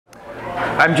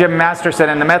I'm Jim Masterson,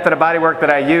 and the method of bodywork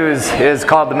that I use is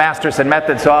called the Masterson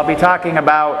Method. So I'll be talking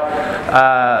about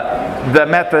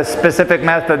the specific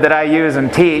method that I use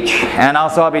and teach, and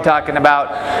also I'll be talking about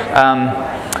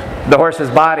the horse's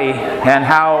body and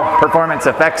how performance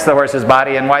affects the horse's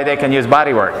body and why they can use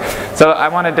bodywork. So I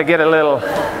wanted to get a little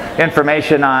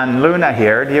information on Luna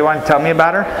here. Do you want to tell me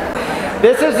about her?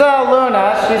 This is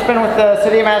Luna. She's been with the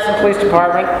City of Madison Police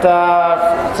Department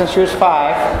since she was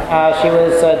 5. She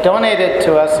was donated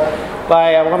to us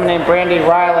by a woman named Brandy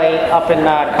Riley up in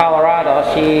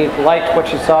Colorado. She liked what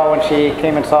she saw when she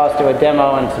came and saw us do a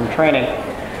demo and some training.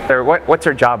 What's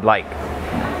her job like?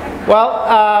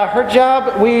 Well, her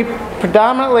job, we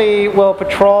predominantly will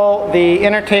patrol the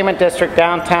entertainment district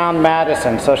downtown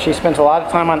Madison. So she spends a lot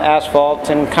of time on asphalt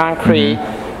and concrete.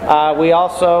 We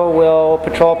also will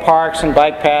patrol parks and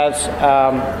bike paths,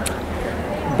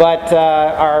 but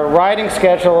our riding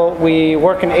schedule, we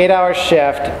work an 8-hour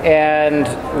shift, and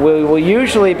we will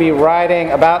usually be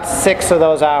riding about 6 of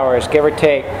those hours, give or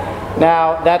take.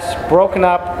 Now, that's broken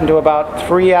up into about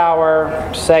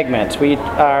 3-hour segments. We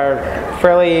are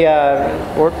fairly,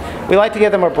 we like to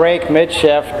give them a break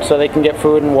mid-shift so they can get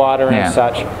food and water and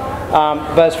such.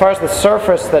 But as far as the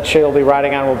surface that she'll be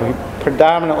riding on will be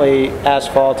predominantly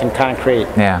asphalt and concrete.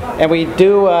 Yeah. And we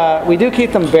do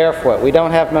keep them barefoot. We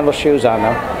don't have metal shoes on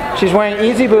them. She's wearing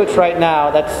easy boots right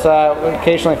now. That's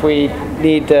occasionally if we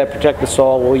need to protect the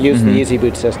sole, we'll use the easy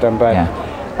boot system. But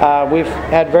we've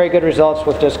had very good results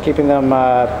with just keeping them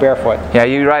barefoot. Yeah,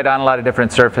 you ride on a lot of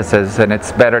different surfaces, and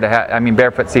it's better to have. I mean,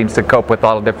 barefoot seems to cope with a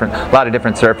lot of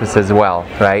different surfaces well,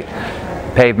 right?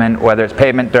 Pavement, whether it's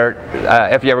pavement, dirt,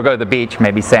 if you ever go to the beach,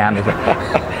 maybe sand.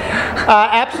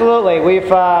 Absolutely.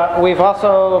 We've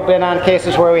also been on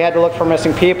cases where we had to look for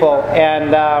missing people,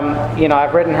 and you know,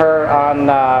 I've ridden her on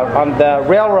the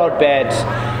railroad beds.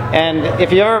 And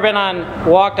if you've ever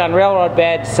walked on railroad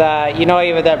beds, you know,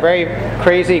 you have that very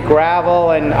crazy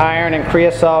gravel and iron and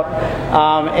creosote,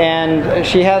 and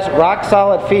she has rock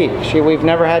solid feet. We've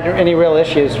never had any real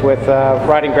issues with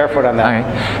riding barefoot on that. All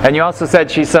right. And you also said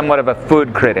she's somewhat of a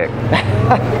food critic.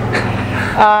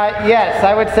 Yes,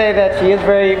 I would say that she is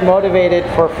very motivated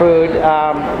for food.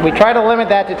 We try to limit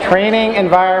that to training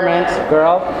environments,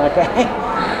 girl. Okay.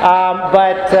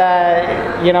 But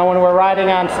you know, when we're riding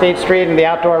on State Street and the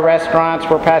outdoor restaurants,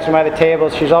 we're passing by the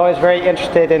tables, she's always very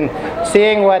interested in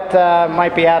seeing what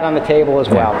might be out on the table as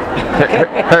well.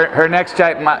 Her next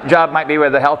job might be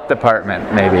with the health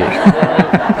department, maybe.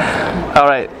 All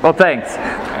right, well, thanks.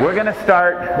 We're going to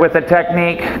start with a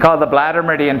technique called the bladder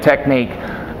meridian technique.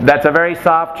 That's a very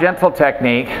soft, gentle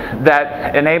technique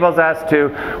that enables us to,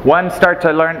 one, start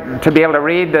to learn to be able to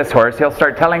read this horse. He'll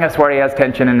start telling us where he has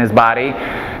tension in his body.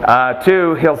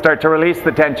 2, he'll start to release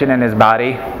the tension in his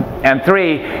body. And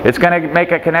 3, it's going to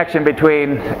make a connection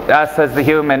between us as the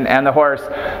human and the horse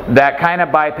that kind of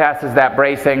bypasses that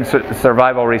bracing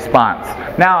survival response.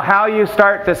 Now, how you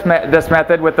start this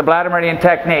method with the bladder meridian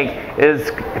technique is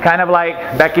kind of like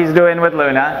Becky's doing with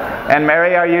Luna. And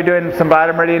Mary, are you doing some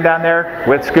bladder meridian down there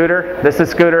with Scooter? This is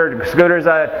Scooter. Scooter's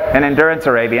an endurance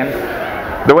Arabian.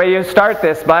 The way you start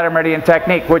this bladder meridian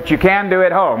technique, which you can do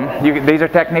at home, these are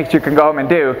techniques you can go home and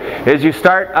do, is you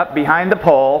start up behind the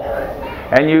pole,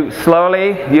 and you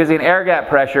slowly, using air gap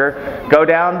pressure, go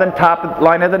down the top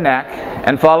line of the neck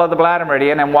and follow the bladder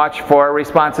meridian and watch for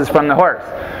responses from the horse.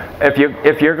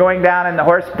 If you're going down and the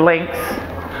horse blinks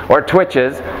or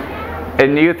twitches,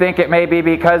 and you think it may be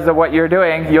because of what you're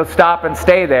doing, you'll stop and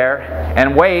stay there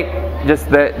and wait. Just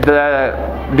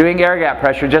doing air gap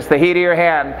pressure, just the heat of your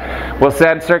hand will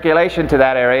send circulation to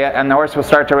that area, and the horse will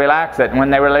start to relax it. And when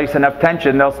they release enough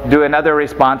tension, they'll do another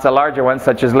response, a larger one,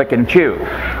 such as lick and chew.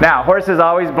 Now, horses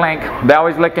always blink, they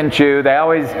always lick and chew, they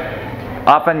always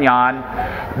often yawn.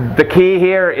 The key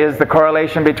here is the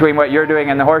correlation between what you're doing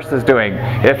and the horse is doing.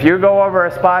 If you go over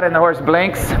a spot and the horse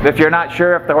blinks, if you're not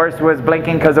sure if the horse was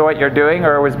blinking because of what you're doing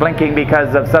or was blinking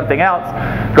because of something else,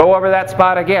 go over that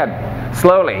spot again.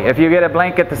 Slowly. If you get a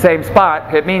blink at the same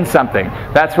spot, it means something.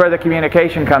 That's where the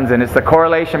communication comes in. It's the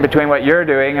correlation between what you're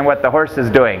doing and what the horse is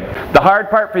doing. The hard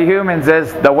part for humans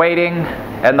is the waiting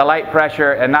and the light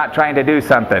pressure and not trying to do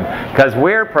something. Because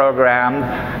we're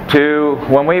programmed to,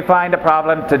 when we find a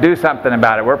problem, to do something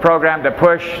about it. We're programmed to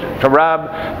push, to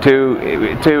rub, to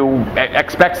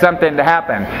expect something to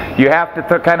happen. You have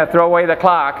to kind of throw away the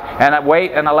clock and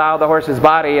wait and allow the horse's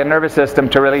body and nervous system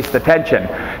to release the tension.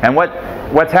 And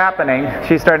what's happening happening,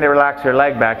 she's starting to relax her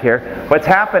leg back here. What's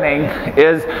happening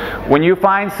is when you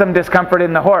find some discomfort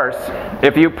in the horse,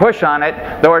 if you push on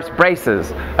it, the horse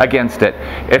braces against it.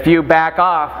 If you back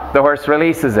off, the horse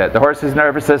releases it. The horse's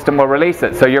nervous system will release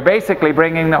it. So you're basically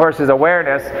bringing the horse's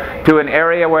awareness to an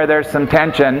area where there's some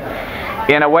tension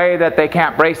in a way that they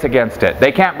can't brace against it.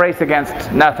 They can't brace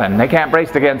against nothing. They can't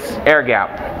brace against air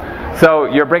gap. So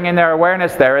you're bringing their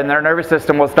awareness there, and their nervous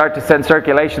system will start to send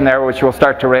circulation there, which will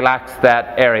start to relax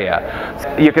that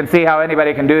area. You can see how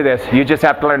anybody can do this. You just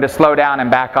have to learn to slow down and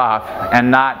back off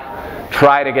and not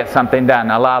try to get something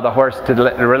done. Allow the horse to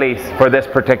release for this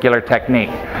particular technique.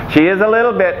 She is a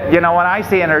little bit, you know, when I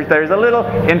see in her, there's a little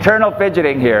internal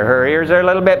fidgeting here. Her ears are a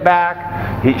little bit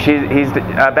back.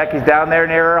 Becky's down there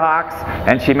near her hocks,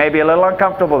 and she may be a little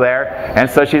uncomfortable there, and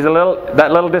so she's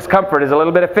that little discomfort is a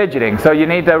little bit of fidgeting. So you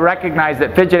need to recognize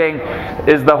that fidgeting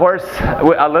is the horse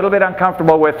a little bit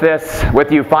uncomfortable with this,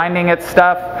 with you finding its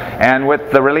stuff, and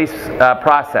with the release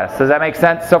process. Does that make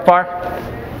sense so far?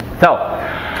 So,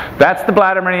 that's the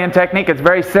bladder meridian technique. It's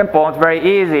very simple, it's very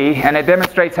easy, and it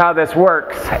demonstrates how this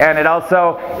works. And it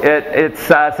also, it's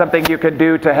something you can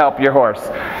do to help your horse.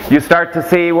 You start to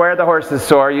see where the horse is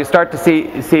sore. You start to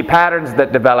see patterns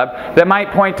that develop that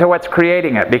might point to what's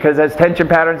creating it. Because as tension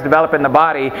patterns develop in the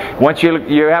body, once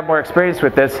you have more experience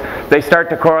with this, they start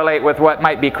to correlate with what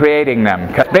might be creating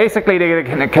them. Basically, to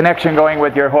get a connection going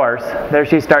with your horse, there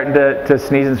she's starting to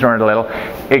sneeze and snort a little.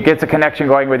 It gets a connection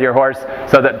going with your horse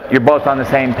so that you're both on the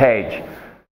same page.